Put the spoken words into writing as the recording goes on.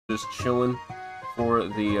just chilling for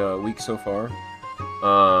the week so far.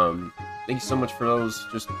 Thank you so much for those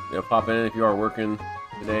just popping in if you are working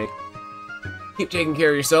today. Keep taking care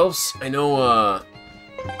of yourselves. I know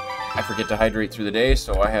I forget to hydrate through the day,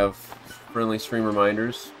 so I have friendly stream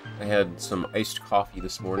reminders. I had some iced coffee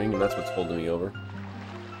this morning, and that's what's holding me over.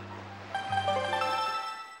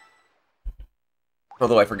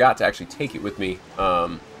 Although I forgot to actually take it with me.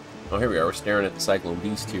 Oh, here we are. We're staring at the Cyclone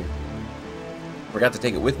Beast here. Forgot to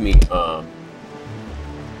take it with me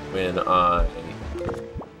when I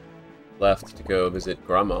left to go visit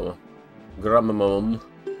Grandmama. Grandmamum.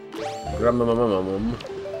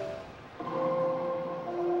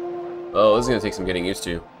 Oh, this is going to take some getting used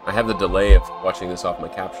to. I have the delay of watching this off my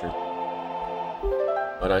capture.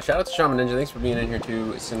 But shout out to Shaman Ninja. Thanks for being in here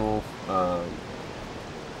too. Single, okay,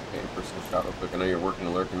 personal shout real quick. I know you're working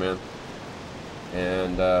and lurking, man.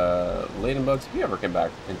 And Ladenbugs, if you ever come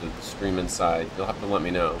back into the stream inside, you'll have to let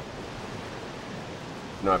me know.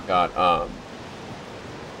 You know, I've got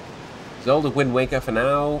Zelda Wind Waker for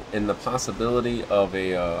now, and the possibility of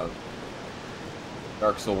a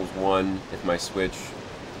Dark Souls 1 if my Switch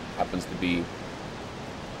happens to be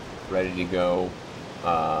ready to go.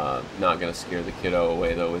 Not gonna scare the kiddo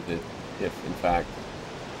away though with it if in fact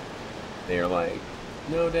they're like,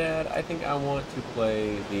 no Dad, I think I want to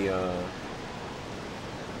play the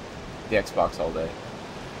Xbox all day.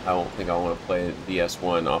 I don't think I want to play the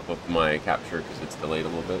S1 off of my capture because it's delayed a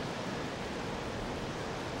little bit.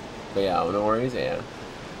 But yeah, no worries, yeah.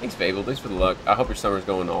 Thanks Fable, thanks for the luck. I hope your summer's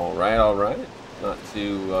going alright. Not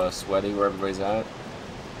too sweaty where everybody's at.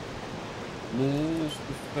 Mr.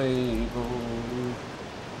 Fable.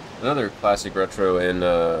 Another classic retro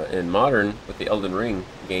and modern with the Elden Ring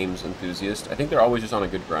games enthusiast. I think they're always just on a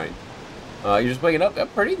good grind. You're just waking up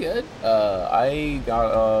pretty good. I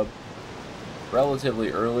got relatively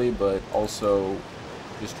early, but also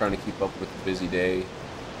just trying to keep up with the busy day.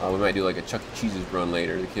 We might do like a Chuck E. Cheese's run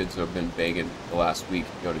later. The kids have been begging the last week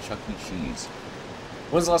to go to Chuck E. Cheese.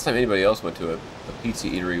 When's the last time anybody else went to a pizza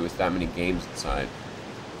eatery with that many games inside?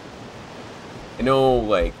 I know,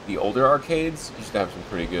 like, the older arcades used to have some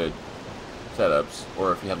pretty good setups.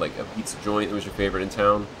 Or if you had, like, a pizza joint that was your favorite in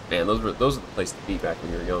town. Man, those are the places to be back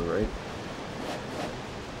when you were young, right?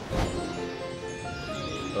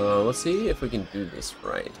 Let's see if we can do this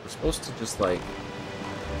right. We're supposed to just, like...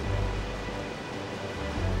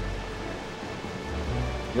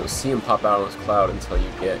 You don't see him pop out on his cloud until you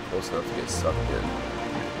get close enough to get sucked in.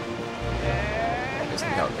 Just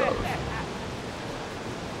think how it goes.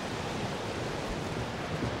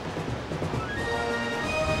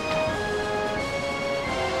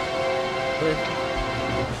 Okay.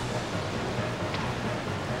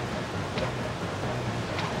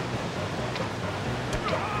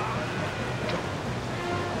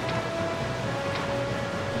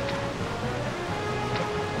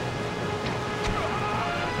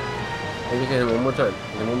 Maybe hit him one more time.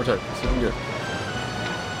 Hit him one more time. Let's see if we can do it.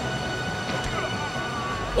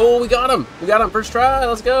 Oh, we got him! We got him first try.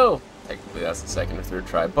 Let's go. Technically, that's the second or third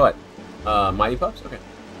try, but Mighty Pups. Okay.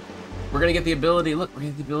 We're gonna get the ability. Look, we're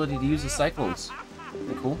gonna get the ability to use the Cyclones. Isn't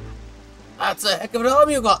that cool? That's a heck of an arm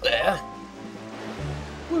you got there.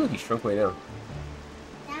 Ooh, look, he shrunk way down.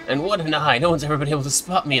 And what an eye! No one's ever been able to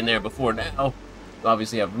spot me in there before now. You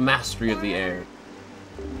obviously have mastery of the air.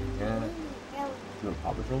 Yeah. No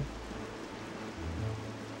Paw Patrol.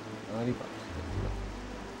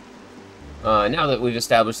 Now that we've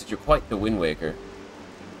established that you're quite the Wind Waker.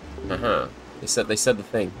 They said the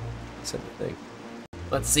thing. They said the thing.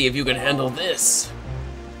 Let's see if you can handle this.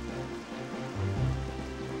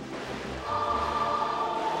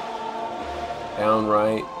 Down,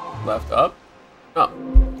 right, left, up. Oh,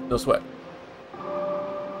 no sweat.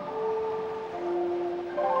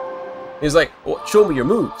 He's like, well, show me your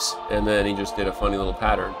moves. And then he just did a funny little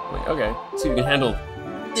pattern. I'm like, okay, let's see if you can handle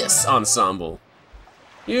this ensemble.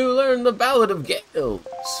 You learn the Ballad of Gales.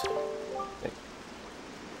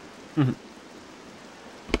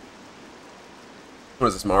 What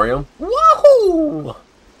is this, Mario? Woohoo!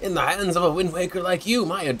 In the hands of a Wind Waker like you,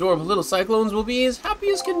 my adorable little Cyclones will be as happy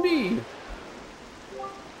as can be.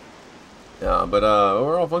 Yeah, but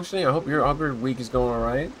overall functioning, I hope your week is going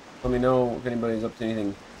alright. Let me know if anybody's up to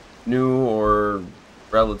anything new or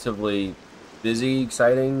relatively busy,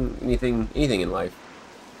 exciting, anything in life.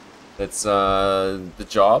 It's the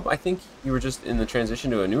job. I think you were just in the transition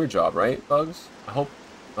to a newer job, right, Bugs? I hope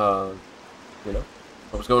you know,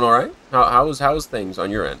 hope it's going all right. How's things on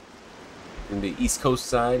your end? In the East Coast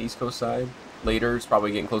side. Later, it's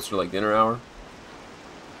probably getting closer to like dinner hour.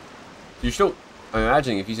 So you're still. I'm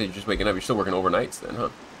imagining if you said you're just waking up, you're still working overnights then, huh?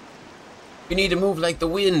 you need to move like the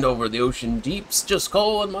wind over the ocean deeps, just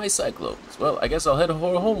call on my Cyclos. Well, I guess I'll head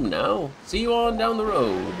home now. See you on down the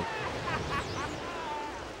road.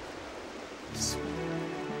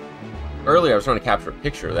 Earlier, I was trying to capture a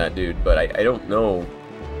picture of that dude, but I don't know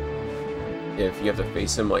if you have to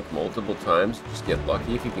face him like multiple times. Just get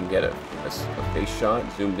lucky if you can get a face shot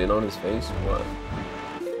zoomed in on his face. What?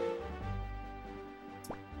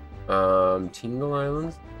 Tingle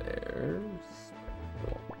Islands. There's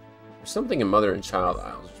something in Mother and Child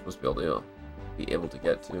Isles you're supposed to be able to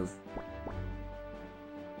get to.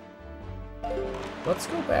 Let's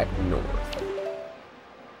go back north.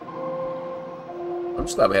 I'm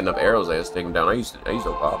just glad we had enough arrows. I just take them down. I used a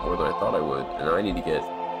lot more than I thought I would, and I need to get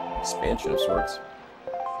expansion of sorts.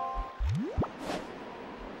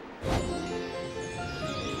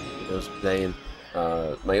 Those playing.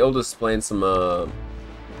 My oldest playing some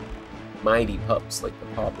Mighty Pups like the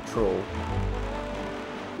Paw Patrol.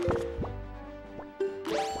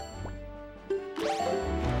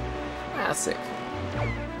 Classic.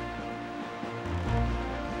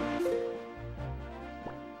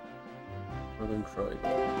 Northern Troy.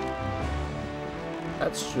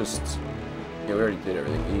 That's just... Yeah, we already did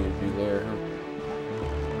everything we needed to do there, huh?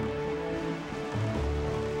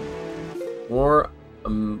 More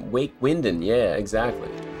Winden, yeah, exactly.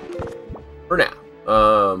 For now.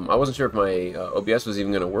 I wasn't sure if my OBS was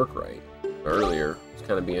even going to work right earlier. It's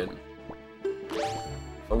kind of being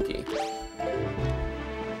funky.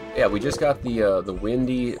 Yeah, we just got the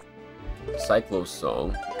windy Cyclos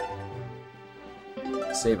song.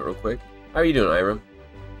 Save it real quick. How are you doing, Ira?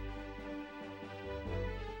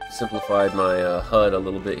 Simplified my HUD a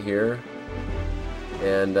little bit here.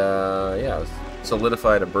 And yeah,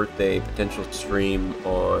 solidified a birthday potential stream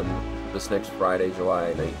on this next Friday,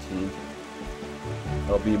 July 19th.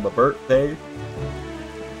 That'll be my birthday.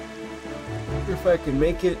 If I can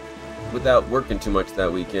make it without working too much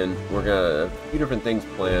that weekend. We're gonna have a few different things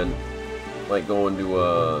planned, like going to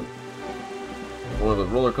one of the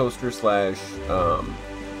roller coaster slash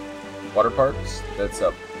water parks that's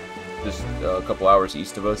up just a couple hours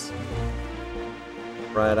east of us.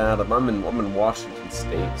 Right out of I'm in Washington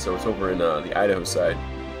State, so it's over in the Idaho side.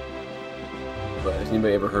 But has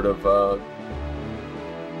anybody ever heard of?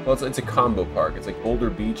 Well, it's a combo park. It's like Boulder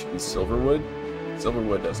Beach and Silverwood.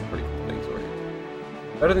 Silverwood does some pretty cool things over here.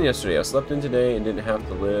 Better than yesterday. I slept in today and didn't have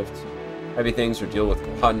to lift heavy things or deal with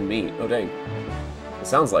cotton meat. Oh dang! It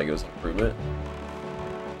sounds like it was an improvement.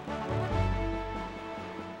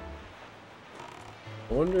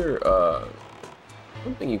 I wonder,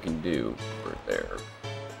 one thing you can do right there.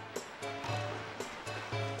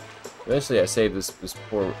 Eventually I saved this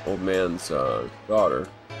poor old man's daughter.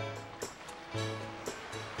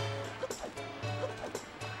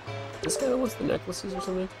 This guy that wants the necklaces or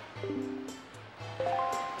something?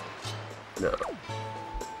 No.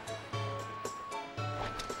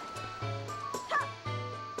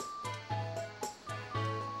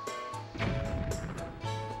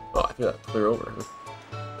 Oh, I threw that clear over.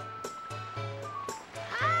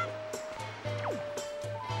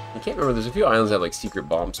 I can't remember. There's a few islands that have like secret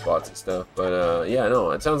bomb spots and stuff, but yeah, no,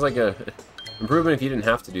 it sounds like a improvement if you didn't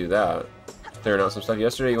have to do that. Clearing out some stuff.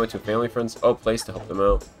 Yesterday, you went to a family friend's place to help them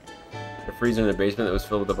out. A freezer in the basement that was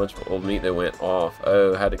filled with a bunch of old meat that went off.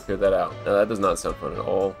 Oh, had to clear that out. No, that does not sound fun at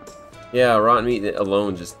all. Yeah, rotten meat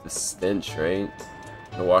alone, just the stench, right?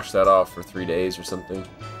 To wash that off for 3 days or something.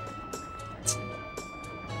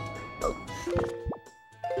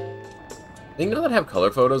 I think now that I have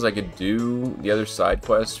color photos, I could do the other side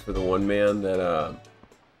quest for the one man that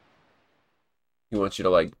he wants you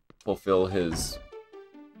to like fulfill his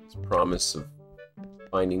promise of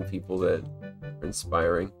finding people that are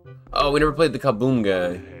inspiring. Oh, we never played the Kaboom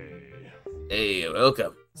guy. Hey,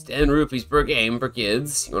 welcome. It's 10 rupees per game for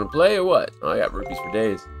kids. You want to play or what? Oh, I got rupees for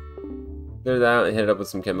days. Clear that out and hit it up with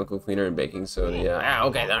some chemical cleaner and baking soda. Yeah.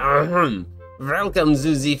 Okay. Welcome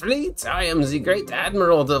to the fleet. I am the Great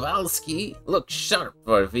Admiral Dvalsky. Look sharp,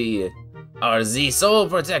 for we are the sole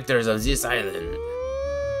protectors of this island.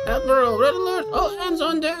 Admiral, red alert! All hands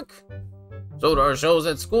on deck! Sodar shows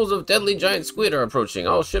that schools of deadly giant squid are approaching.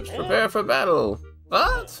 All ships prepare for battle.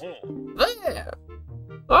 What? There!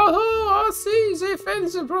 Oh, I see the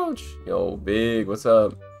fence approach. Yo, Big, what's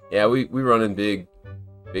up? Yeah, we running big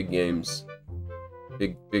games.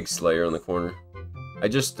 Big Slayer on the corner. I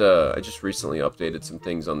just recently updated some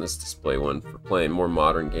things on this display one for playing more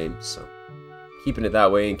modern games, so keeping it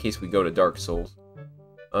that way in case we go to Dark Souls.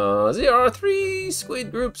 There are 3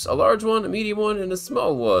 squid groups, a large one, a medium one, and a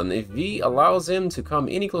small one. If V allows him to come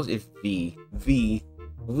any closer, if V.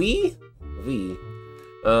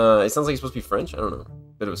 It sounds like it's supposed to be French. I don't know.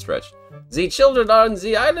 bit of a stretch. The children on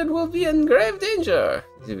the island will be in grave danger.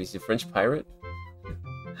 Is he a French pirate?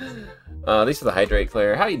 Thanks for the hydrate,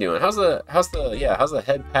 Claire. How you doing? How's the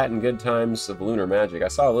head pat and good times of lunar magic? I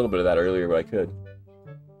saw a little bit of that earlier, but I could.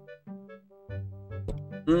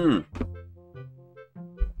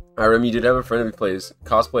 I remember you did have a friend who plays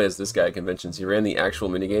cosplay as this guy at conventions. He ran the actual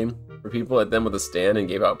minigame for people at them with a stand and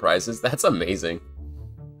gave out prizes. That's amazing.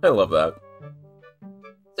 I love that.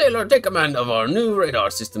 Sailor, take command of our new radar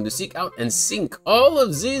system to seek out and sink all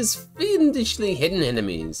of these fiendishly hidden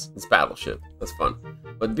enemies. It's Battleship. That's fun.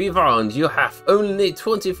 But be warned, you have only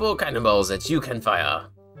 24 cannonballs that you can fire.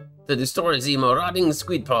 To destroy the marauding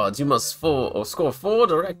squid pods, you must score 4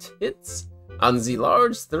 direct hits on the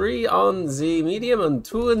large, 3 on the medium, and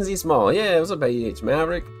 2 in the small. Yeah, what's up, AH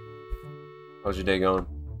Maverick? How's your day going?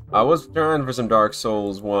 I was trying for some Dark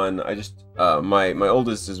Souls 1. I just, my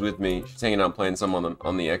oldest is with me. She's hanging out playing some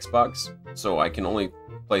on the Xbox, so I can only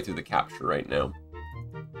play through the capture right now.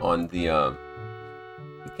 On the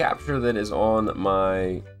capture that is on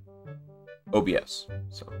my OBS.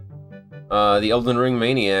 So, the Elden Ring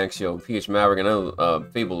Maniacs, yo, PH Maverick. I know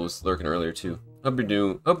Fable was lurking earlier too. Hope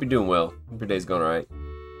you're doing well. Hope your day's going alright.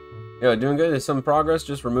 Yeah, doing good. There's some progress.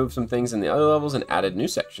 Just removed some things in the other levels and added new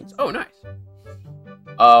sections. Oh, nice.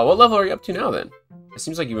 What level are you up to now then? It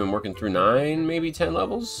seems like you've been working through 9, maybe 10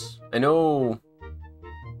 levels. I know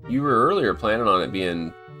you were earlier planning on it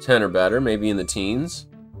being 10 or better, maybe in the teens.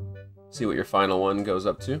 See what your final one goes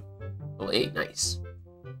up to. Level 8, nice.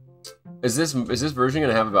 Is this version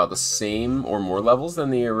gonna have about the same or more levels than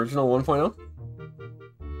the original 1.0?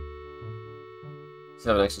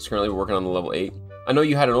 7X is currently working on the level 8. I know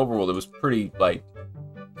you had an overworld that was pretty, like,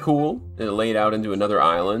 cool. It laid out into another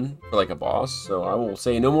island for, like, a boss. So I will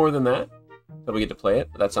say no more than that until we get to play it.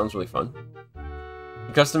 But that sounds really fun.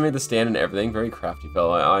 He custom made the stand and everything. Very crafty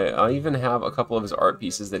fellow. I even have a couple of his art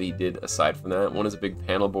pieces that he did aside from that. One is a big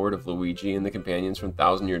panel board of Luigi and the companions from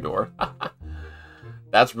Thousand Year Door.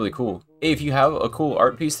 That's really cool. Hey, if you have a cool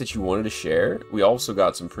art piece that you wanted to share, we also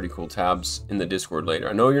got some pretty cool tabs in the Discord later.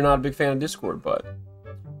 I know you're not a big fan of Discord, but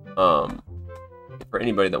for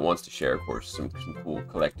anybody that wants to share, of course, some cool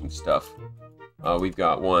collecting stuff. We've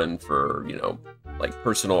got one for, you know, like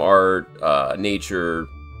personal art, nature,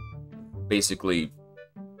 basically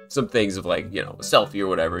some things of like, you know, a selfie or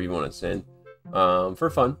whatever you want to send for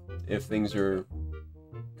fun if things are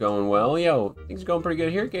going well. Yo, things are going pretty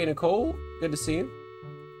good here. Gay Nicole, good to see you.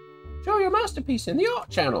 Show your masterpiece in the art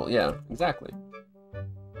channel. Yeah, exactly.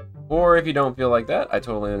 Or if you don't feel like that, I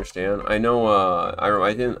totally understand. I know,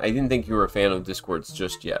 I didn't think you were a fan of Discords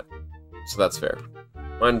just yet, so that's fair.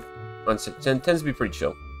 Mine tends to be pretty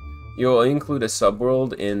chill. You'll include a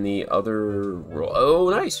subworld in the other world. Oh,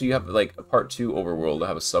 nice! So you have like a part 2 overworld to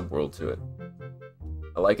have a subworld to it.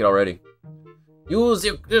 I like it already. Use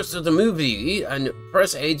your cursor of the movie and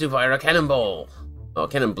press A to fire a cannonball. Oh,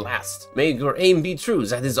 cannon blast. Make your aim be true.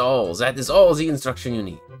 That is all. That is all the instruction you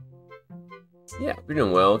need. Yeah, you're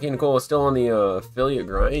doing well. Okay, Nicole is still on the affiliate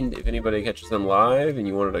grind. If anybody catches them live and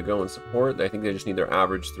you wanted to go and support, I think they just need their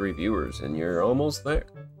average 3 viewers, and you're almost there.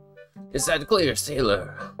 Is that clear,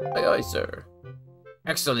 Sailor? Aye, aye, sir.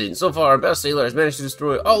 Excellent. So far, our best sailor has managed to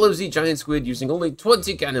destroy all of the giant squid using only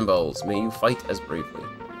 20 cannonballs. May you fight as bravely.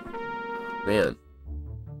 Man.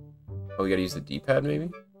 Oh, we gotta use the D-pad, maybe?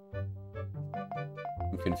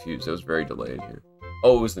 I'm confused. That was very delayed here.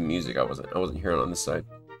 Oh, it was the music. I wasn't hearing on this side.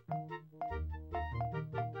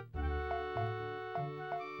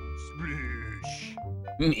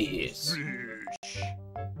 Yes.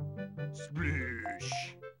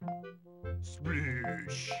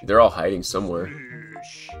 They're all hiding somewhere.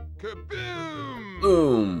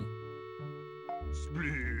 Boom.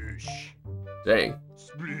 Dang.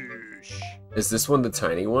 Is this one the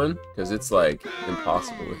tiny one? Because it's like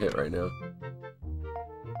impossible to hit right now.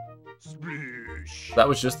 That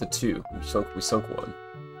was just the 2. We sunk one.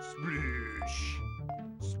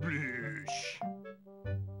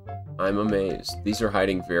 I'm amazed. These are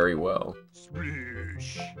hiding very well.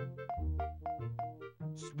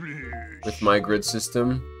 With my grid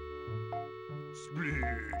system,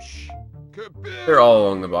 they're all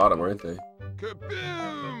along the bottom, aren't they?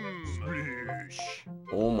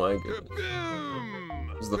 Oh my goodness.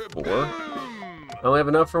 This is the 4? I only have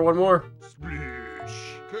enough for one more.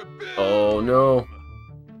 Oh no.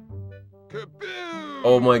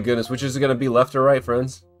 Oh my goodness. Which is it gonna be, left or right,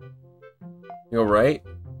 friends? You go right?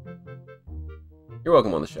 You're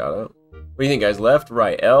welcome on the shout out. What do you think, guys? Left,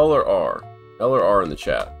 right, L or R? L or R in the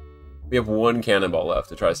chat. We have 1 cannonball left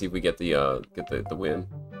to try to see if we get the win.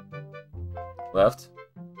 Left.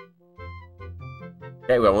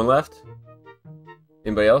 Okay, we got 1 left.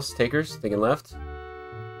 Anybody else? Takers? Thinking left?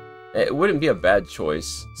 It wouldn't be a bad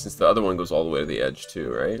choice, since the other one goes all the way to the edge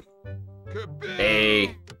too, right?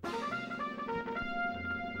 Hey!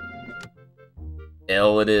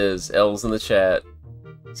 L it is. L's in the chat.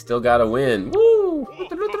 Still gotta win. Woo!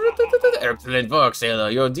 Excellent work, sailor.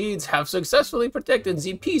 Your deeds have successfully protected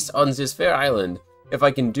the peace on this fair island. If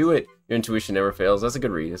I can do it, your intuition never fails. That's a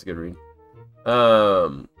good read. That's a good read.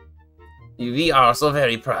 We are so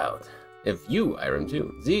very proud. If you, I am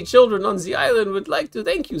too. The children on the island would like to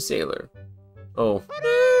thank you, sailor. Oh.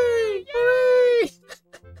 Hooray! Hooray!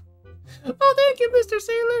 Oh, thank you, Mr.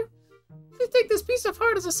 Sailor. Please take this piece of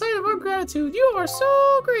heart as a sign of our gratitude. You are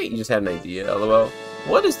so great. You just had an idea, lol.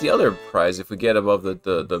 What is the other prize if we get above the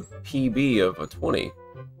PB of a 20?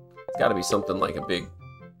 It's got to be something like a big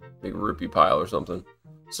rupee pile or something.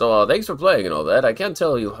 So, thanks for playing and all that. I can't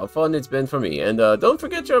tell you how fun it's been for me. And, don't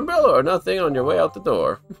forget your umbrella or nothing on your way out the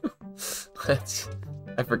door.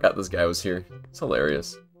 I forgot this guy was here. It's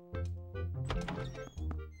hilarious.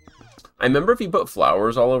 I remember if you put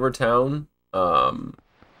flowers all over town,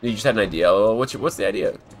 you just had an idea. Oh, what's the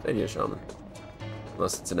idea? What's the idea, Shaman?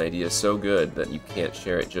 Unless it's an idea so good that you can't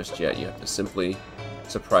share it just yet. You have to simply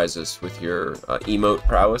surprise us with your emote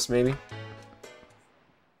prowess, maybe?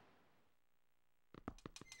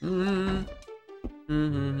 And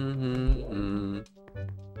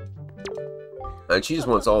she just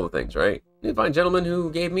wants all the things, right? You fine gentleman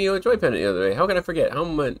who gave me a joy pendant the other day. How can I forget? How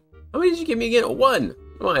many did you give me again? 1!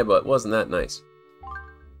 My, but wasn't that nice?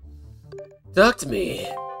 Talk to me,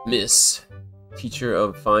 Miss Teacher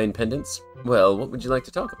of Fine Pendants. Well, what would you like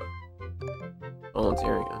to talk about?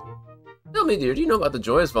 Volunteering. Tell me, dear, do you know about the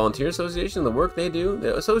Joyous Volunteer Association and the work they do?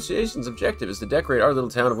 The association's objective is to decorate our little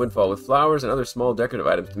town of Windfall with flowers and other small decorative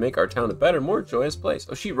items to make our town a better, more joyous place.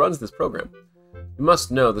 Oh, she runs this program. You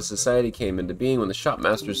must know the society came into being when the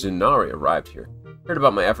shopmaster Zunari arrived here. Heard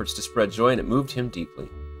about my efforts to spread joy and it moved him deeply.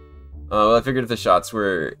 Well, I figured if the shots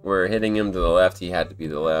were hitting him to the left, he had to be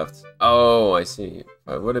the left. Oh, I see. If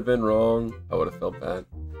I would have been wrong, I would have felt bad.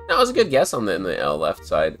 That was a good guess on the L left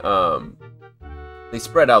side. They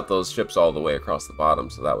spread out those ships all the way across the bottom,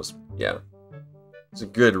 so that was, yeah. It's a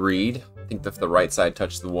good read. I think if the right side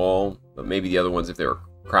touched the wall, but maybe the other ones if they were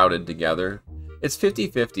crowded together. It's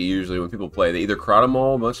 50-50 usually when people play. They either crowd them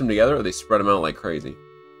all, bunch them together, or they spread them out like crazy.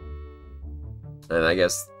 And I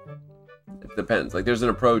guess it depends. Like, there's an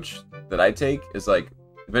approach that I take is like,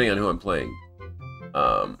 depending on who I'm playing.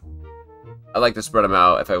 I like to spread them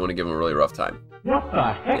out if I want to give them a really rough time. What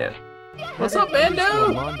the heck? Yeah. What's up,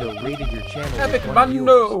 Mando? Rated your channel Epic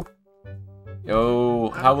Mando! Yo,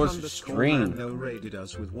 how was your stream?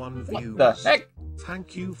 What the heck?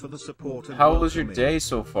 Thank you for the support. How was your day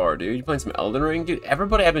so far, dude? You playing some Elden Ring? Dude,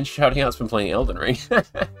 everybody I've been shouting out has been playing Elden Ring.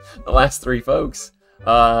 The last 3 folks.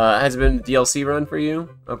 Has it been a DLC run for you?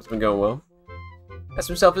 Hope it's been going well. Ask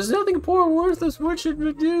himself, is nothing poor or worthless? What should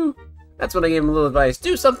we do? That's when I gave him a little advice.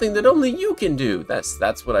 Do something that only you can do.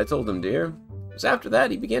 That's what I told him, dear. It was after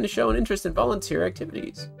that he began to show an interest in volunteer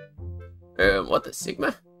activities. What the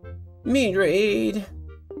Sigma? Mean raid.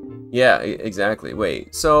 Yeah, exactly.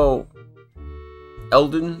 Wait, so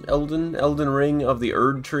Elden Ring of the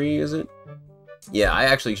Erd Tree, is it? Yeah, I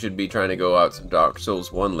actually should be trying to go out some Dark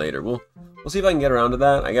Souls 1 later. We'll see if I can get around to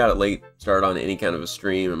that. I got a late start on any kind of a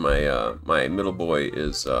stream, and my my middle boy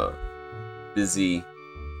is busy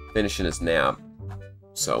finishing his nap.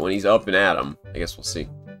 So when he's up and at 'em, I guess we'll see.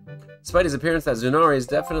 Despite his appearance, that Zunari is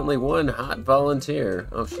definitely one hot volunteer.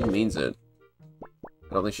 Oh, she means it.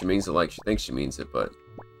 I don't think she means it like she thinks she means it, but...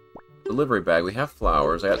 Delivery bag, we have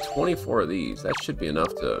flowers. I got 24 of these. That should be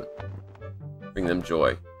enough to bring them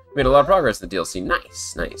joy. Made a lot of progress in the DLC.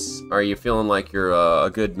 Nice, nice. Are you feeling like you're a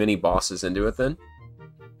good mini bosses into it then?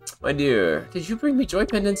 My dear, did you bring me joy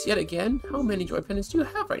pendants yet again? How many joy pendants do you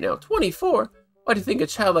have right now? 24? Why do you think a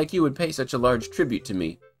child like you would pay such a large tribute to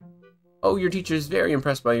me? Oh, your teacher is very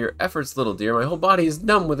impressed by your efforts, little dear. My whole body is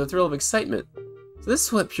numb with a thrill of excitement. So this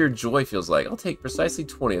is what pure joy feels like. I'll take precisely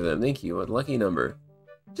 20 of them. Thank you. What a lucky number.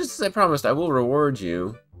 Just as I promised, I will reward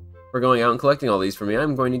you for going out and collecting all these for me.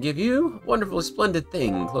 I'm going to give you a wonderful, splendid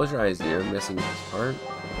thing. Close your eyes, dear. I'm missing this part.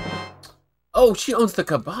 Oh, she owns the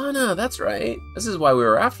cabana. That's right. This is why we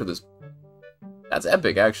were after this. That's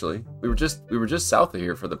epic, actually. We were just south of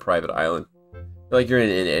here for the private island. Feel like you're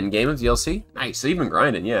in an endgame of DLC? Nice. So you've been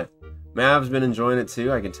grinding, yeah. Mav's been enjoying it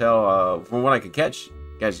too. I can tell from what I could catch.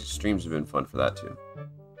 Guys, streams have been fun for that too.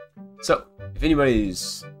 So, if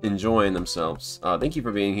anybody's enjoying themselves, thank you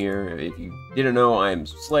for being here. If you didn't know, I'm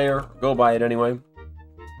Slayer. Go by it anyway.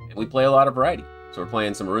 And we play a lot of variety. So we're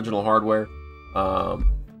playing some original hardware of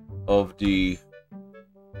the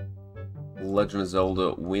Legend of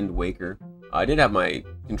Zelda Wind Waker. I did have my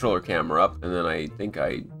controller camera up, and then I think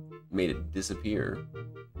I made it disappear.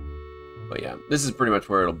 But yeah, this is pretty much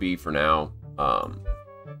where it'll be for now.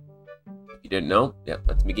 If you didn't know, yep,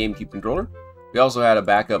 that's my GameCube controller. We also had a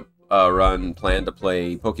backup run planned to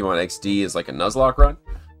play Pokemon XD as like a Nuzlocke run,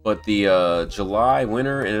 but the July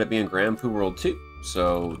winner ended up being Grand Poo World 2.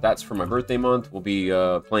 So that's for my birthday month. We'll be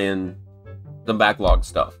playing the backlog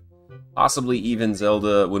stuff. Possibly even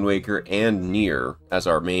Zelda, Wind Waker, and Nier as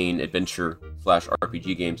our main adventure /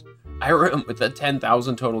 RPG games. IRM with a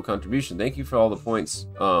 10,000 total contribution. Thank you for all the points.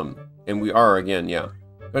 And we are, again, yeah,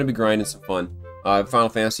 going to be grinding some fun. Final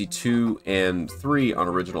Fantasy 2 and 3 on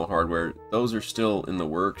original hardware. Those are still in the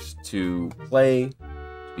works to play,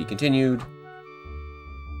 to be continued.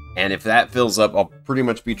 And if that fills up, I'll pretty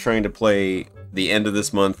much be trying to play the end of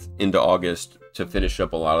this month into August to finish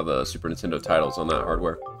up a lot of the Super Nintendo titles on that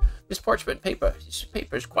hardware. This parchment paper, this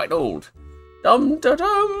paper is quite old.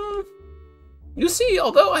 Dum-da-dum! You see,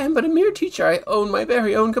 although I am but a mere teacher, I own my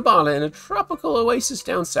very own cabana in a tropical oasis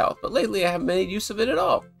down south, but lately I haven't made use of it at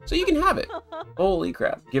all. So you can have it. Holy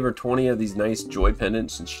crap. Give her 20 of these nice joy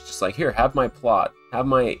pendants, and she's just like, here, have my plot. Have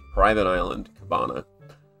my private island cabana.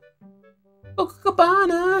 Oh,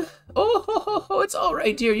 cabana! Oh, ho, ho, ho, it's all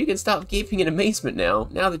right, dear. You can stop gaping in amazement now.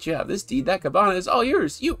 Now that you have this deed, that cabana is all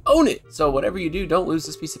yours. You own it! So whatever you do, don't lose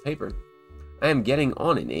this piece of paper. I am getting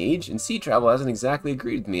on in age, and sea travel hasn't exactly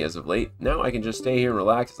agreed with me as of late. Now I can just stay here and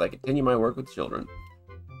relax as I continue my work with children.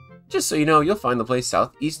 Just so you know, you'll find the place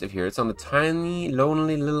southeast of here. It's on a tiny,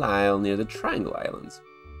 lonely little isle near the Triangle Islands.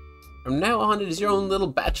 From now on, it is your own little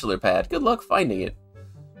bachelor pad. Good luck finding it.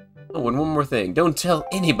 Oh, and one more thing. Don't tell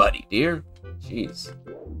anybody, dear. Jeez.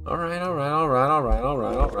 Alright, alright, alright, alright,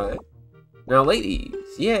 alright, alright. Now, ladies,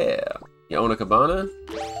 yeah. You own a cabana?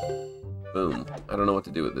 Boom. I don't know what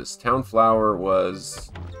to do with this. Town Flower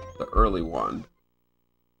was the early one.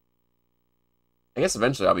 I guess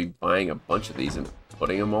eventually I'll be buying a bunch of these and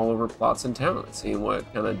putting them all over plots in town and seeing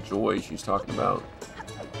what kind of joy she's talking about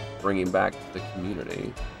bringing back to the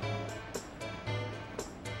community.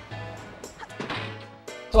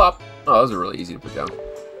 Plop. Oh, those are really easy to put down.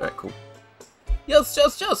 Alright, cool. Yes,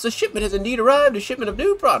 a shipment has indeed arrived, a shipment of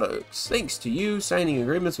new products. Thanks to you signing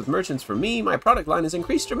agreements with merchants for me, my product line has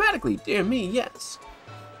increased dramatically. Dear me, yes.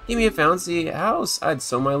 Give me a fancy house, I'd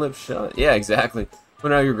sew my lips shut. Yeah, exactly.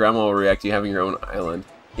 Wonder how your grandma will react to you having your own island.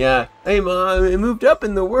 Yeah, hey Mom, I moved up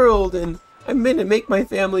in the world and I'm meant to make my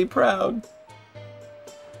family proud.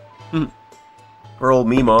 Poor old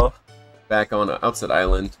Meemaw, back on Outset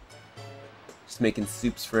Island, just making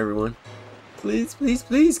soups for everyone. Please, please,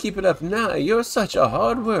 please keep it up now. You're such a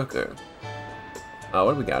hard worker.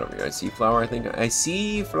 What do we got over here? I see flower, I think. I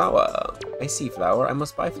see flower. I see flower. I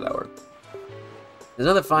must buy flower. There's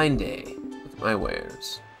another fine day with my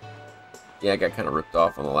wares. Yeah, I got kind of ripped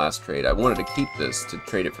off on the last trade. I wanted to keep this to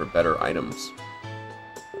trade it for better items.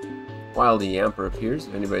 Wild Yamper appears.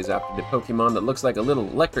 If anybody's after the Pokemon that looks like a little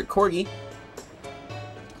electric corgi.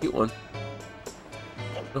 Cute one.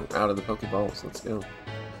 Oh, out of the Pokeballs. Let's go.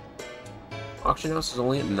 Auction house is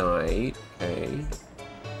only at night. Okay.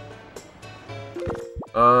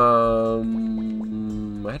 I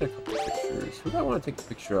had a couple pictures. Who do I want to take a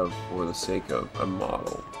picture of for the sake of a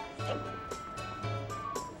model?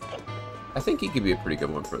 I think he could be a pretty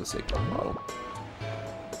good one for the sake of a model.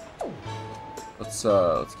 Let's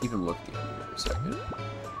keep him looking at me for a second.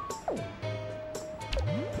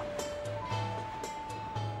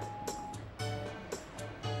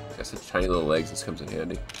 Got such tiny little legs, this comes in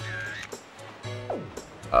handy.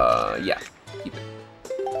 Yeah, keep it.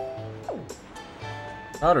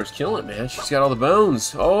 Powder's killing it, man. She's got all the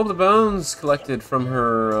bones. All the bones collected from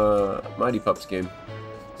her, Mighty Pups game.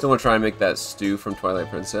 Still want to try and make that stew from Twilight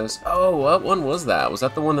Princess. Oh, what one was that? Was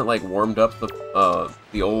that the one that, like, warmed up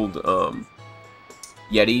the old,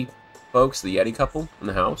 Yeti folks, the Yeti couple in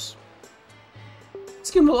the house?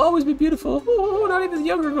 Skin will always be beautiful. Oh, not even the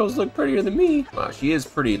younger girls look prettier than me. Wow, she is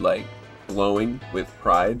pretty, like, glowing with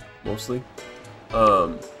pride, mostly.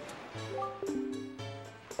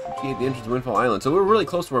 At the entrance of Windfall Island. So we're really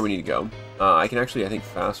close to where we need to go. I can actually, I think,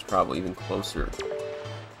 fast travel even closer.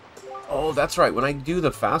 Oh, that's right. When I do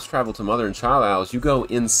the fast travel to Mother and Child Isles, you go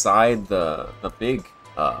inside the big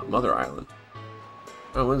Mother Island.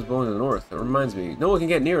 Oh, wind's blowing to the north. That reminds me. No one can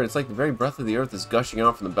get near it. It's like the very breath of the earth is gushing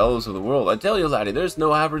out from the bellows of the world. I tell you, laddie, there's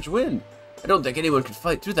no average wind. I don't think anyone could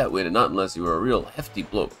fight through that wind, and not unless you were a real hefty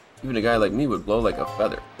bloke. Even a guy like me would blow like a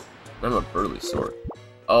feather. I'm a burly sort.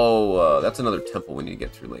 Oh, that's another temple we need to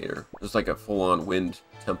get through later. There's like a full-on wind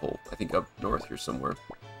temple, I think up north here somewhere.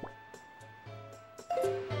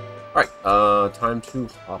 Alright, time to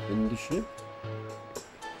hop in the ship.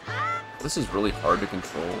 This is really hard to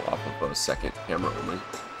control off of a second camera only.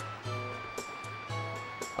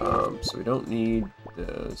 So we don't need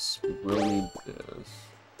this. We will need this.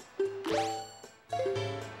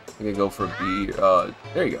 I could go for a beer.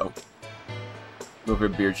 There you go. Go for a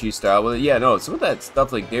beer cheese style with it. Yeah, no, some of that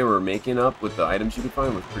stuff like they were making up with the items you could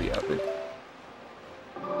find was pretty epic.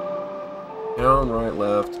 Down, right,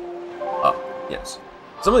 left, up. Yes.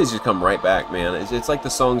 Some of these just come right back, man. It's like the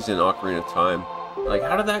songs in Ocarina of Time. Like,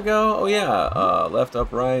 how did that go? Oh yeah, left,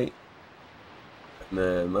 up, right, and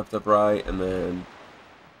then left, up, right, and then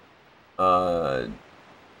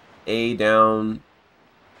A down,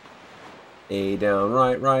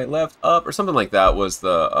 right, right, left, up, or something like that was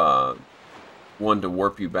the one to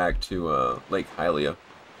warp you back to Lake Hylia.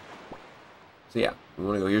 So yeah, we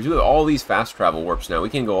want to go here. Do all these fast travel warps now. We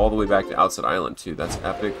can go all the way back to Outset Island too. That's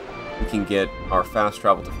epic. We can get our fast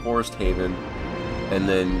travel to Forest Haven, and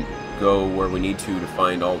then go where we need to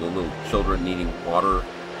find all the little children needing water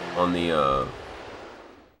on the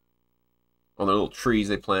little trees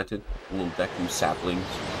they planted, the little Deku saplings.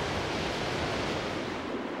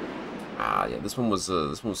 Ah, yeah, this one was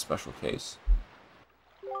a special case.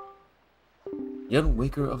 Young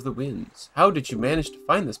Waker of the Winds, how did you manage to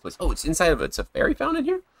find this place? Oh, it's inside of it. It's a fairy fountain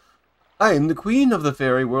here? I am the queen of the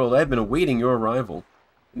fairy world. I have been awaiting your arrival.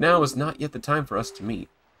 Now is not yet the time for us to meet.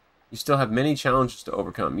 You still have many challenges to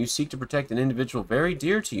overcome. You seek to protect an individual very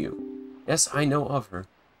dear to you. Yes, I know of her.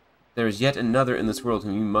 There is yet another in this world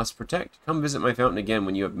whom you must protect. Come visit my fountain again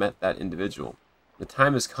when you have met that individual. The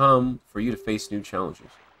time has come for you to face new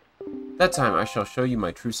challenges. That time I shall show you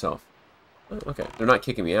my true self. Oh, okay, they're not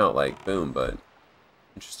kicking me out like boom, but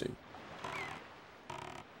interesting.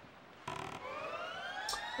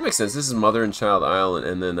 That makes sense. This is Mother and Child Island,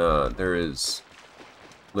 and then there is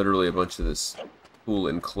literally a bunch of this cool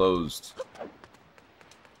enclosed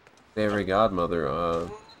fairy godmother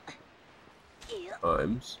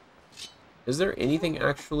times. Is there anything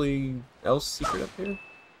actually else secret up here?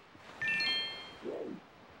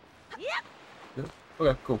 No?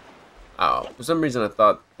 Okay, cool. Oh, for some reason I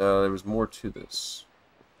thought there was more to this.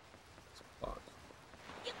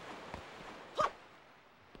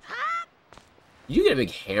 You get a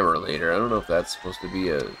big hammer later. I don't know if that's supposed to be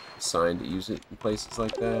a sign to use it in places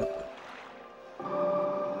like that.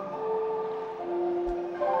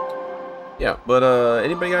 Yeah, but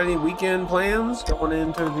anybody got any weekend plans going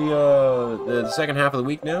into the second half of the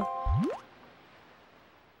week now?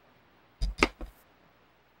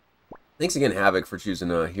 Thanks again, Havoc, for choosing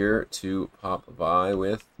here to pop by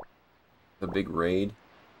with the big raid.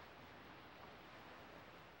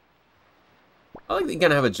 I like that you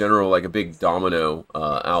kind of have a general, like a big domino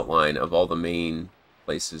outline of all the main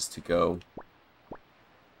places to go.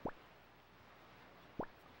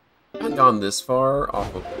 I haven't gone this far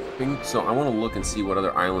off of Pink, so I want to look and see what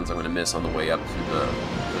other islands I'm going to miss on the way up to the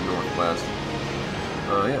northwest.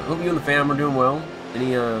 Yeah, hope you and the fam are doing well.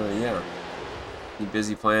 Any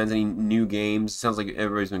busy plans? Any new games? Sounds like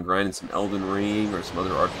everybody's been grinding some Elden Ring or some other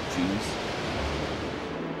RPGs.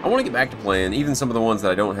 I want to get back to playing even some of the ones that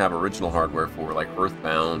I don't have original hardware for, like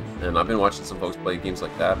Earthbound, and I've been watching some folks play games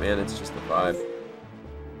like that, man. It's just the vibe.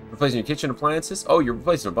 Replacing your kitchen appliances? Oh, you're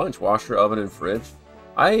replacing a bunch. Washer, oven, and fridge.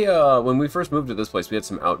 When we first moved to this place, we had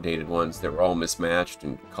some outdated ones that were all mismatched,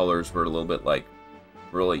 and colors were a little bit, like,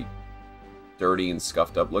 really dirty and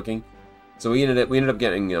scuffed up looking. So we ended up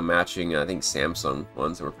getting matching, I think, Samsung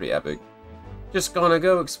ones that were pretty epic. Just gonna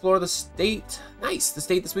go explore the state. Nice, the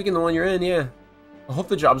state this weekend, the one you're in, yeah. I hope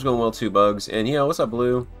the job's going well too, Bugs. And yeah, what's up,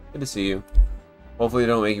 Blue? Good to see you. Hopefully they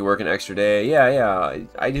don't make you work an extra day. Yeah,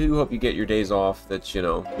 I do hope you get your days off that, you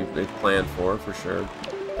know, you've planned for sure.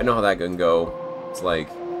 I know how that can go. It's like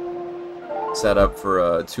set up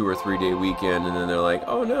for a 2 or 3 day weekend, and then they're like,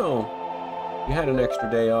 oh no, you had an extra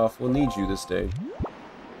day off. We'll need you this day.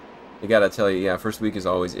 They gotta tell you, yeah, first week is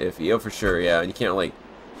always iffy. Oh, for sure, yeah. And you can't like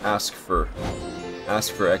ask for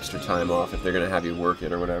extra time off if they're gonna have you work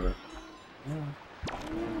it or whatever.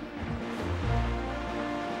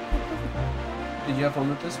 Did you have fun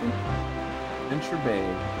with this one? Venture Bay.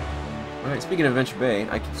 Alright, speaking of Venture Bay,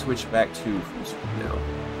 I can switch back to now.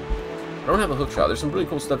 I don't have a hookshot. There's some really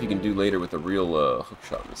cool stuff you can do later with a real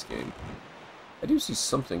hookshot in this game. I do see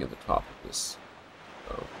something at the top of this.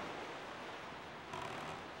 Oh.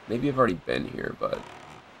 Maybe I've already been here, but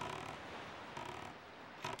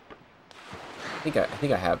I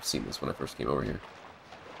think I have seen this when I first came over here.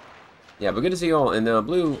 Yeah, but good to see you all. And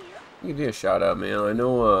Blue, you can do a shout out, man. I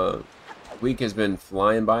know week has been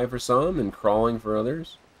flying by for some and crawling for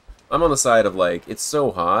others. I'm on the side of like it's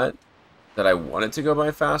so hot that I want it to go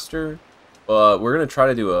by faster, but we're gonna try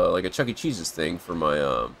to do a Chuck E. Cheese's thing for my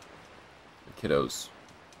kiddos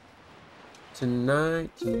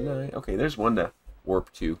tonight. Okay, there's one to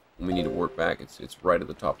warp to when we need to warp back. It's right at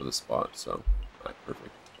the top of the spot, so alright,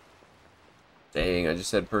 perfect. Dang, I just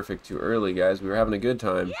said perfect too early, guys. We were having a good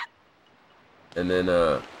time. And then,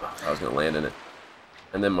 I was gonna land in it.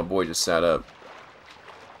 And then my boy just sat up.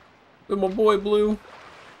 Good, my boy, Blue.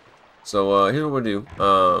 So, here's what we'll do.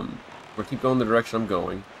 We'll keep going the direction I'm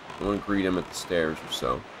going. I'm gonna greet him at the stairs or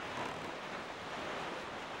so.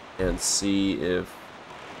 And see if...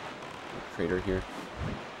 Trader here.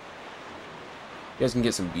 You guys can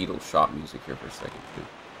get some Beatles shop music here for a second, too.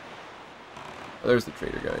 Oh, there's the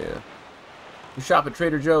trader guy, yeah. We shop at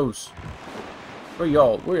Trader Joe's. Where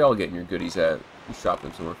y'all getting your goodies at? We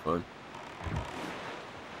shopping somewhere fun.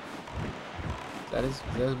 Is that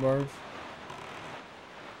his barge?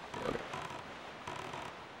 Yeah, okay.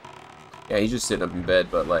 Yeah, he's just sitting up in bed,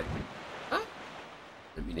 but like, huh?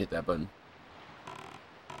 I mean, hit that button.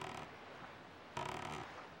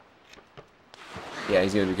 Yeah,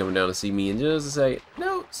 he's gonna be coming down to see me in just a second.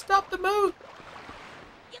 No, stop the boat!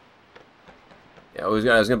 Yeah, I was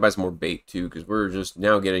gonna buy some more bait too, because we're just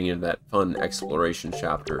now getting into that fun exploration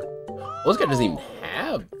chapter. Well, this guy doesn't even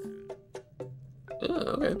have.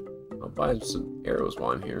 Okay, I'll buy some arrows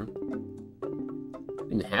while I'm here.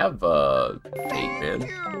 Didn't have bait, man.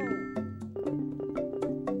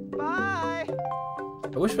 Bye.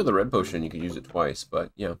 I wish for the red potion you could use it twice,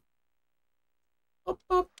 but yeah. Up,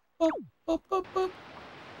 up, up, up, up, up.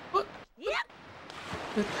 What?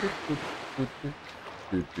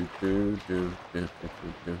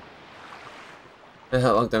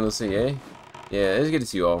 Long time to see, eh? Yeah, it's good to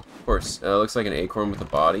see you all. Of course. Looks like an acorn with a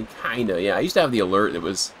body. Kinda, yeah. I used to have the alert that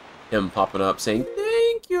was him popping up saying,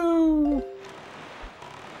 "Thank you!"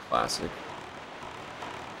 Classic.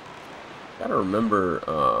 Gotta remember,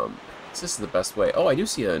 this is the best way. Oh, I do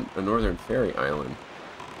see a northern fairy island.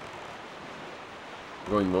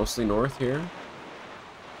 We're going mostly north here.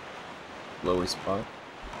 Lowy spot.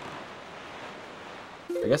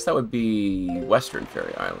 I guess that would be Western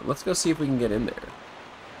Fairy Island. Let's go see if we can get in there.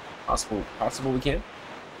 Possible we can.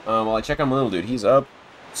 While I check on my little dude, he's up.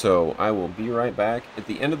 So I will be right back at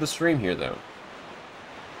the end of the stream here, though.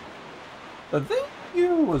 The thank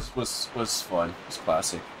you was fun. It was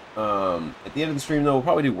classic. At the end of the stream, though, we'll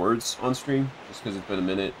probably do words on stream, just because it's been a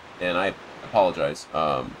minute, and I apologize.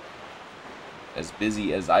 As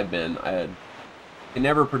busy as I've been, I can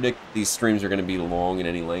never predict these streams are going to be long in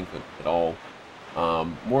any length at all.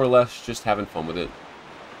 More or less just having fun with it.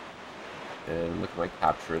 And look at my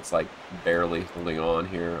capture, it's like barely holding on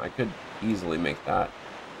here. I could easily make that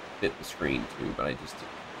fit the screen too, but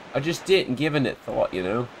I just didn't give it thought, you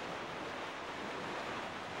know?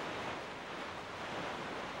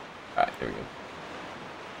 Alright, there we go.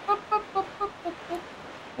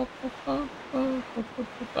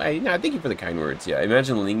 No, thank you for the kind words. Yeah,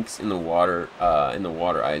 imagine Link's in the water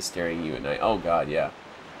eyes staring you at night. Oh god, yeah.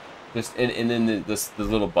 Just and then this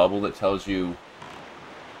little bubble that tells you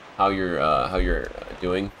how you're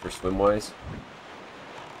doing for swim wise.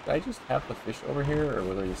 Did I just have the fish over here, or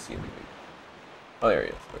whether you see him? Oh, there he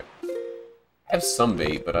is. Okay. I have some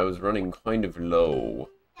bait, but I was running kind of low.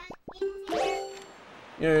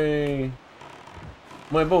 Yay!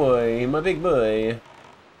 My boy, my big boy.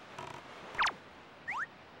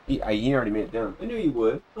 He already made it down. I knew you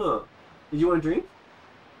would. Huh? Did you want a drink?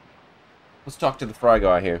 Let's talk to the fry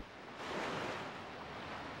guy here.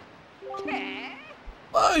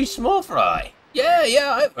 Oh, small fry.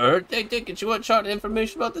 Yeah, I've heard. They did get you one shot of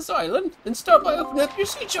information about this island. Then start by opening up your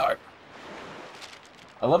sea chart.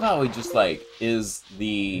 I love how he just, like, is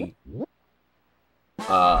the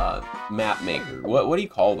map maker. What do you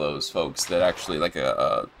call those folks that actually, like,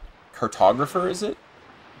 a cartographer, is it?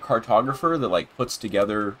 A cartographer that, like, puts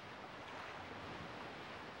together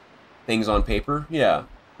things on paper? Yeah,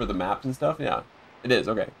 for the maps and stuff? Yeah, it is,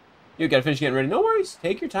 okay. You gotta finish getting ready. No worries.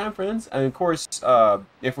 Take your time, friends. And of course,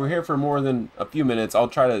 if we're here for more than a few minutes, I'll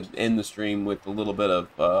try to end the stream with a little bit of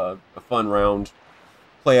a fun round.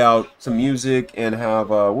 Play out some music and have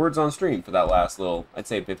words on stream for that last little, I'd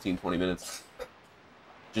say 15-20 minutes.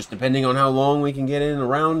 Just depending on how long we can get in a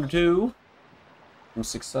round or two. I'm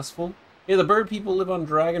successful. Yeah, the bird people live on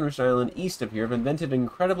Dragonrush Island east of here have invented an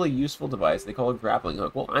incredibly useful device they call a grappling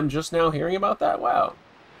hook. Well, I'm just now hearing about that? Wow.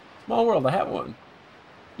 Small world, I have one.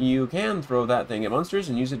 You can throw that thing at monsters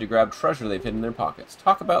and use it to grab treasure they've hidden in their pockets.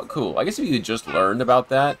 Talk about cool. I guess if you had just learned about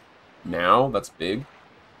that now, that's big.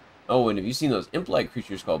 Oh, and have you seen those imp-like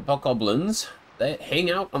creatures called bokoblins? They hang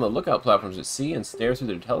out on the lookout platforms at sea and stare through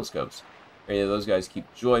their telescopes. Yeah, those guys keep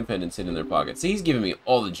joy pendants hidden in their pockets. See, he's giving me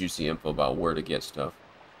all the juicy info about where to get stuff.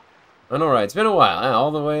 I know, right? It's been a while,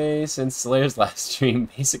 all the way since Slayer's last stream,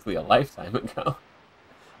 basically a lifetime ago.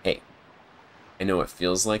 Hey, I know it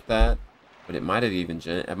feels like that, But it might have even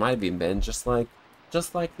been just like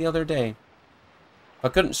the other day. If I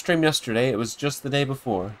couldn't stream yesterday, it was just the day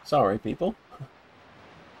before. Sorry, people.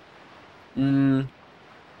 Wait,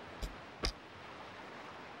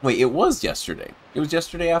 it was yesterday. It was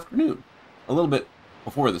yesterday afternoon. A little bit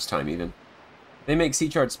before this time, even. They make sea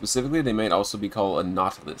charts specifically. They might also be called a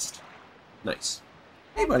knot list. Nice.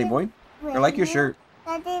 Hey, buddy boy. I like your shirt.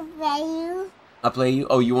 Daddy, play you? I'll play you.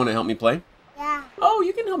 Oh, you want to help me play? Yeah. Oh,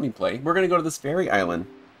 you can help me play. We're going to go to this fairy island.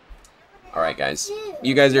 Alright, guys.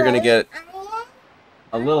 You guys are going to get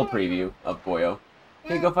a little preview of Boyo.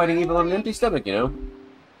 Can't go fighting evil on an empty stomach, you know?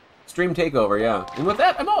 Stream takeover, yeah. And with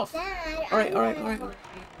that, I'm off. Alright.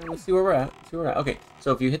 Let's see where we're at. Okay,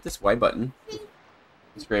 so if you hit this Y button,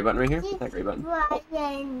 this gray button right here, that gray button.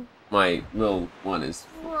 My little one is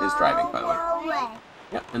driving, by the way.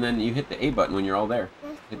 Yep, and then you hit the A button when you're all there.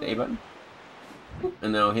 Hit the A button.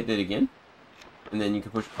 And now hit it again. And then you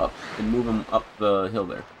can push up and move them up the hill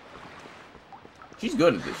there. She's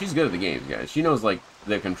good at this. She's good at the games, guys. She knows, like,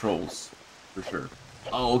 the controls, for sure.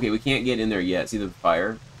 Oh, okay, we can't get in there yet. See the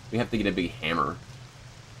fire? We have to get a big hammer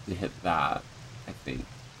to hit that, I think.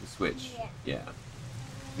 The switch. Yeah.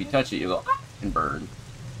 If you touch it, you'll go and burn.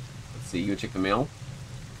 Let's see. You go check the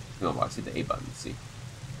mailbox. Hit the A button. Let's see.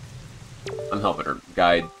 I'm helping her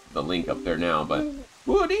guide the link up there now, but...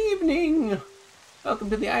 Good evening!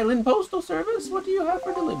 Welcome to the Island Postal Service. What do you have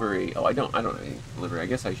for delivery? Oh, I don't have anything for delivery. I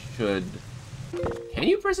guess I should... Can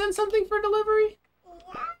you present something for delivery?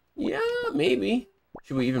 Yeah, maybe.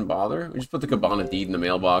 Should we even bother? We just put the Cabana deed in the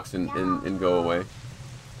mailbox and go away.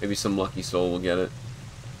 Maybe some lucky soul will get it.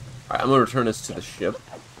 Alright, I'm gonna return us to the ship.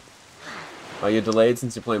 Are you delayed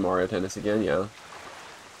since you play Mario Tennis again? Yeah.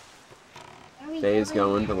 Days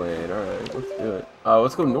going delayed. Alright, let's do it.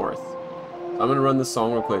 Let's go north. I'm gonna run this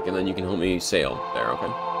song real quick and then you can help me sail there,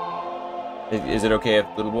 okay? Is it okay if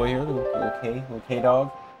little boy here? Little K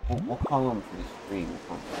dog? We'll call him for the stream. We'll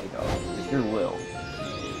call him K dog. It's your Lil.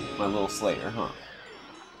 My little slayer, huh?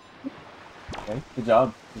 Okay, good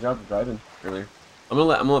job. Good job for driving earlier. I'm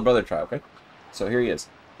gonna let brother try, okay? So here he is.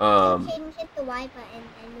 Hit the Y button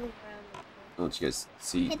and move around. I'll let you guys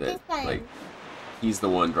see that, like, he's the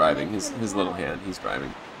one driving. His little hand, he's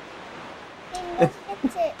driving.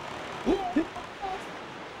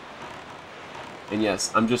 And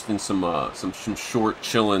yes, I'm just in some short,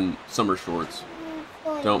 chillin' summer shorts.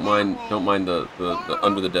 Don't mind the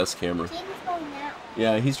under the desk camera.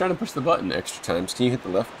 Yeah, he's trying to push the button extra times. Can you hit the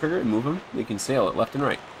left trigger and move him? You can sail it left and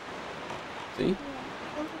right. See?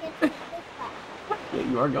 Yeah,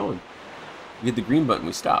 you are going. You hit the green button,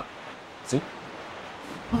 we stop. See?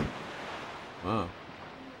 Wow.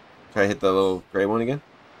 Try to hit the little gray one again.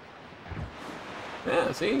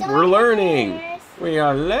 Yeah, see? We're learning! We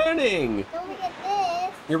are learning! Don't forget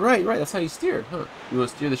this. You're right. That's how you steer it, huh? You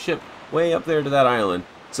want to steer the ship way up there to that island.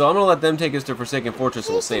 So I'm going to let them take us to Forsaken Fortress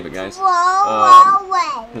and we'll save it, guys.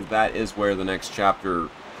 Because that is where the next chapter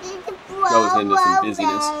goes into some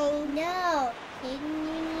busyness. No.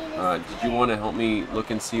 Did you want to help me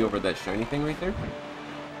look and see over that shiny thing right there?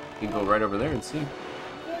 You can go right over there and see.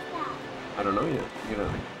 I don't know yet.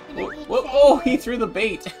 Whoa, oh, he threw the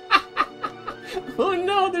bait. Oh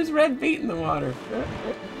no, there's red bait in the water.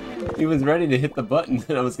 He was ready to hit the button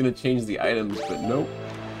and I was going to change the items, but nope.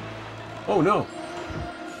 Oh no.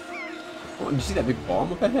 Oh, did you see that big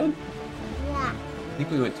bomb up ahead? Yeah. I think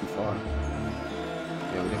we went too far.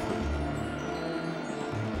 Yeah, we definitely...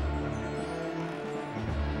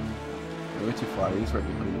 We went too far. He's right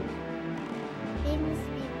behind us.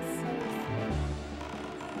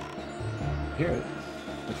 Here,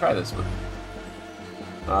 let's try this one.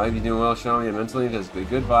 You're doing well, Sean. And mentally, physically,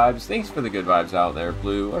 good vibes. Thanks for the good vibes out there,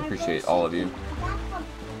 Blue. I appreciate all of you.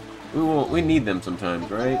 We need them sometimes,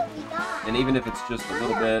 right? And even if it's just a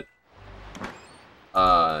little bit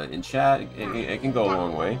in chat, it can go a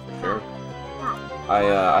long way, for sure.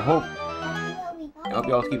 I hope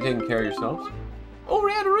you all keep taking care of yourselves. Oh,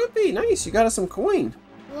 Red Rupee! Nice, you got us some coin.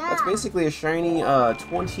 Yeah. That's basically a shiny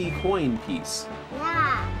 20 coin piece.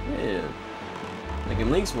 Yeah. Yeah. Like in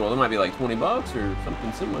Link's World, it might be like 20 bucks or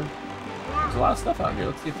something similar. There's a lot of stuff out here.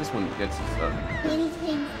 Let's see if this one gets us stuff.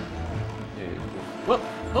 Anything. Whoop!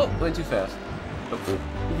 Oh, went too fast. Oh,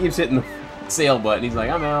 he keeps hitting the sail button. He's like,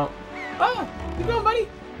 I'm out. Ah! You going, buddy?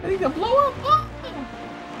 I think they'll blow up. Ah!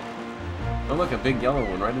 Oh, look, a big yellow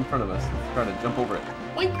one right in front of us. Let's try to jump over it.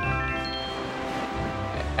 Boink!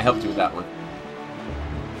 I helped you with that one.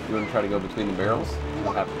 You want to try to go between the barrels?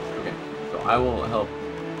 What happens? Okay, so I will help.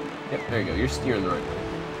 Yep, there you go. You're steering the right way.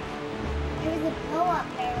 There's a blow-up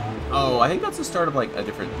barrel. Oh, I think that's the start of like a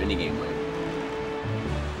different minigame way.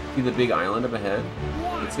 See the big island up ahead?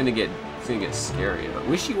 Yeah. It's gonna get It's gonna get scary. Huh?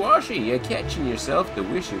 Wishy-washy. You're catching yourself the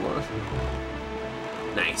wishy-washy.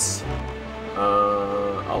 Nice.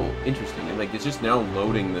 Oh, interesting. And like it's just now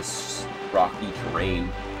loading this rocky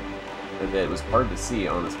terrain that was hard to see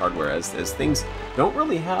on this hardware. As things don't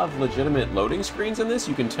really have legitimate loading screens in this,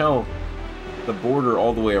 you can tell the border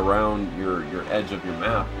all the way around your edge of your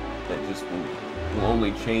map that just will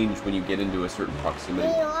only change when you get into a certain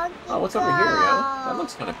proximity. Oh, what's over here? Yeah, that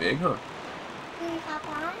looks kind of big, huh? Can you hop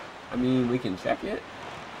on? I mean, we can check it.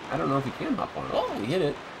 I don't know if you can hop on it. Oh, we hit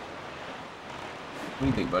it. What do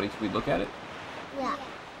you think, buddy? Should we look at it? Yeah.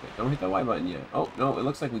 Okay, don't hit the Y button yet. Oh, no, it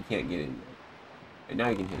looks like we can't get in yet. Okay, now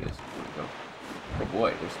you can hit this. There we go. Oh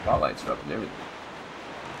boy, there's spotlights up and everything.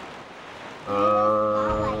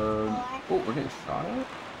 Oh, we're getting shot at?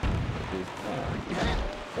 What is that?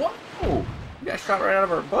 Whoa! We got shot right out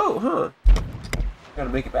of our boat, huh? Gotta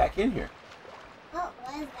make it back in here. What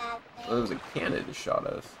was that thing? Well, there was a cannon that shot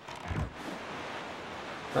us.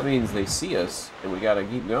 That means they see us, and we gotta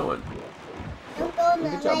keep going. Don't go in the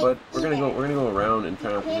Good job, bud. We're gonna either. go around and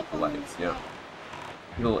try not to hit the lights. Yeah.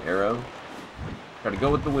 Get a little arrow. Try to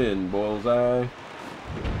go with the wind, bullseye.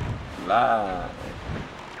 Fly.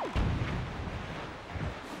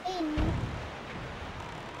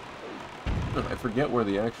 Oh, I forget where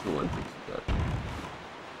the actual entrance is at.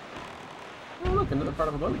 Oh, look, another part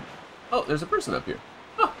of a boat. Oh, there's a person up here.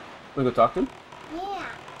 Oh, wanna go talk to him? Yeah.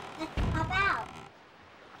 Let's hop out.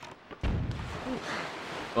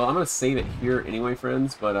 Well, I'm gonna save it here anyway,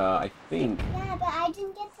 friends. But I think Yeah, but I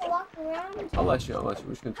didn't get to walk around. I'll let you. We're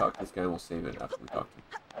just gonna talk to this guy, and we'll save it after we talk to him.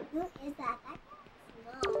 Who is that? That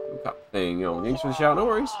guy's small. Cop thing. Yo, thanks for the shout. No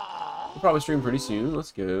worries. We'll probably stream pretty soon.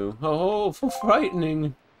 Let's go. Oh, for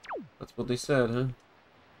frightening. That's what they said, huh?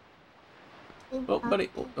 Oh, buddy,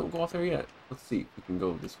 don't go off there yet. Let's see if we can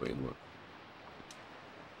go this way and look.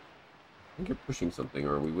 I think you're pushing something,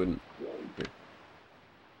 or we wouldn't. Here.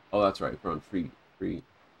 Oh, that's right. We're on free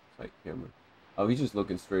sight camera. Oh, he's just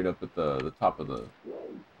looking straight up at the top of the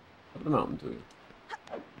mountain to you.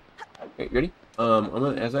 Okay, ready? I'm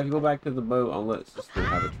gonna, as I go back to the boat, I'll let Sister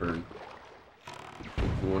have a turn.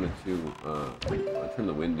 If you wanted to, I'll turn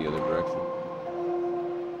the wind the other direction.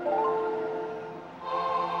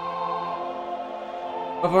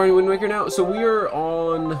 Of our Wind Waker now, so we are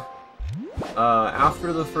on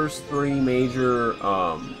after the first three major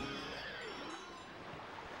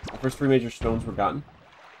stones were gotten.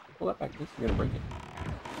 Pull that back, please. You're gonna break it.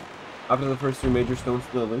 After the first three major stones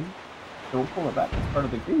delivered, don't pull it back. It's part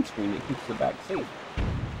of the green screen that keeps the back safe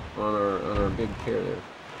on our big pair there.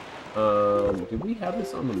 Do we have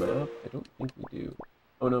this on the map? I don't think we do.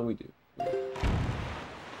 Oh no, we do. Yeah.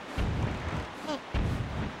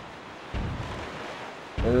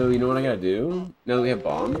 Oh, you know what I gotta do? Now that we have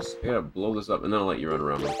bombs, I gotta blow this up, and then I'll let you run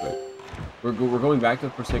around real quick. We're going back to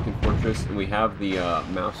the Forsaken Fortress, and we have the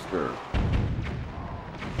Master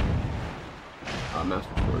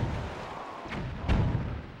Sword.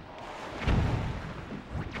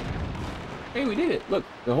 Hey, we did it! Look,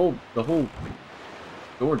 the whole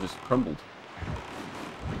door just crumbled.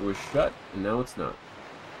 It was shut, and now it's not.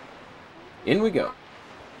 In we go.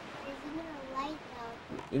 There's even a light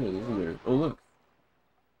though. Yeah, isn't there? Oh, look.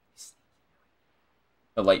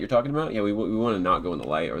 The light you're talking about? Yeah, we want to not go in the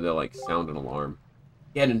light, or they'll, like, sound an alarm.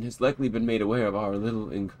 Ganon has likely been made aware of our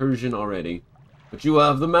little incursion already. But you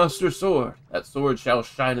have the Master Sword. That sword shall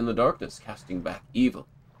shine in the darkness, casting back evil.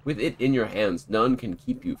 With it in your hands, none can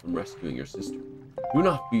keep you from rescuing your sister. Do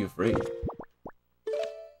not be afraid.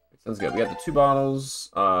 Sounds good. We got the 2 bottles,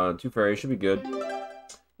 2 fairies, should be good.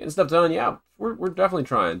 Getting stuff done, yeah, we're definitely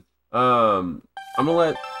trying. I'm gonna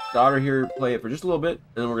let daughter here play it for just a little bit,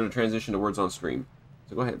 and then we're gonna transition to words on stream.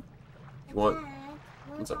 So go ahead. If you want.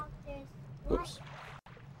 What's up? Oops.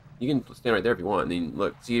 You can stand right there if you want. And then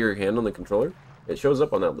look, see your hand on the controller? It shows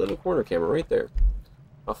up on that little corner camera right there.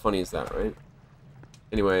 How funny is that, right?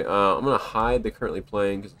 Anyway, I'm gonna hide the currently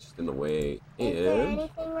playing because it's just in the way. And is there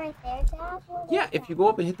anything right there to have? yeah, if you go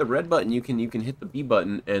up and hit the red button, you can hit the B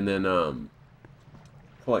button and then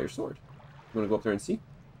pull out your sword. You wanna go up there and see?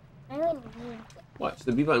 I wouldn't use it. Watch,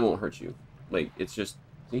 the B button won't hurt you. Like, it's just,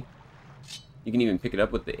 see? You can even pick it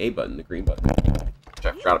up with the A button, the green button, which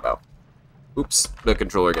I forgot about. Oops, the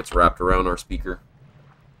controller gets wrapped around our speaker.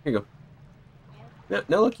 Here you go.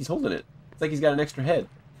 Now look, he's holding it. It's like he's got an extra head.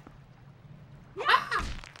 Ah!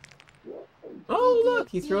 Oh, look,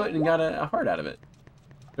 he threw it and got a heart out of it.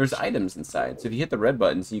 There's items inside, so if you hit the red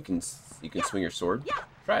button, so you can swing your sword.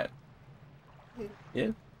 Try it.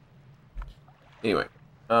 Yeah. Anyway,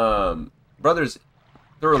 brothers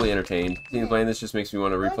thoroughly entertained. Seeing playing this just makes me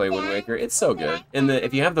want to replay Wind Waker. It's so good. And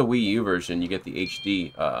if you have the Wii U version, you get the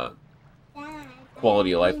HD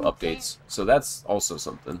quality of life updates. So that's also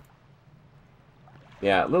something.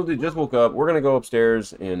 Yeah, little dude just woke up. We're gonna go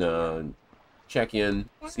upstairs and check in,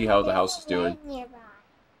 see how the house is doing.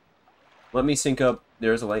 Let me sync up.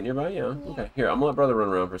 There's a light nearby. Yeah. Okay. Here, I'm gonna let brother run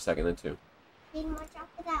around for a second then too.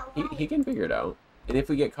 He can figure it out. And if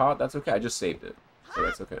we get caught, that's okay. I just saved it, so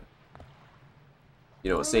that's okay.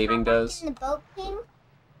 You know what saving does? In the boat, King?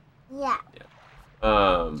 Yeah.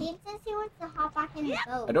 King says he wants to hop back in the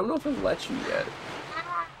boat. I don't know if it lets you yet.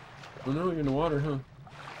 Ah, Oh no, you're in the water, huh?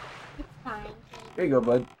 it's fine. King. There you go,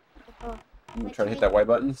 bud. Oh, You try to hit that Y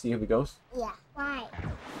button, see if it goes. yeah. Why?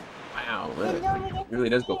 Wow, Then man. don't we It get really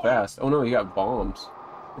to does go see it? fast. Oh no, you got bombs.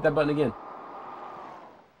 Hit that button again.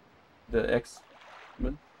 The X.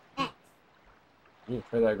 Button. X. Yeah,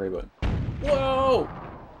 try that gray button. Whoa!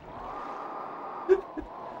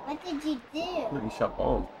 What did you do? Look, you shot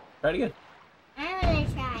bombs. Try it again. I want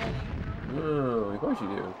to try it. Oh, of course you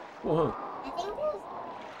do. Cool, I think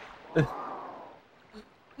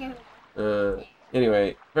there's...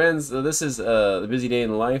 Anyway, friends, this is the busy day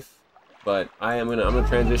in life, but I'm gonna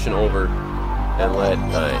transition over and let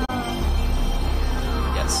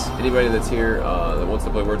yes, anybody that's here that wants to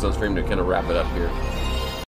play Words on Stream to kind of wrap it up here.